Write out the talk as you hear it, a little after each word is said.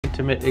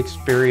intimate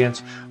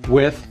experience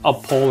with a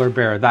polar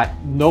bear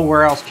that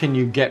nowhere else can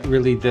you get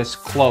really this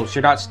close.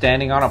 You're not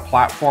standing on a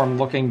platform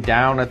looking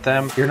down at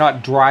them. You're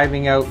not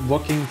driving out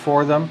looking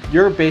for them.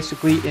 You're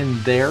basically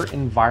in their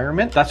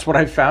environment. That's what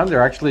I found.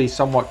 They're actually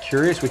somewhat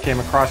curious. We came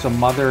across a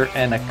mother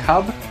and a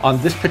cub on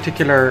this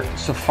particular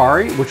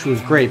safari, which was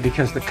great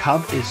because the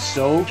cub is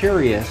so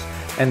curious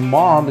and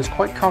mom is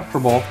quite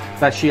comfortable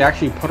that she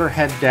actually put her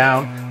head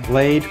down,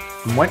 laid,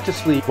 and went to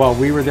sleep while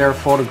we were there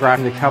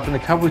photographing the cub, and the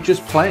cub was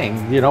just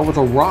playing, you know, with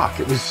a rock.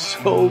 It was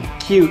so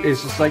cute.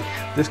 It's just like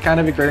this kind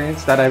of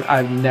experience that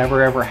I've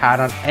never ever had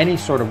on any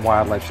sort of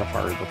wildlife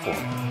safari before.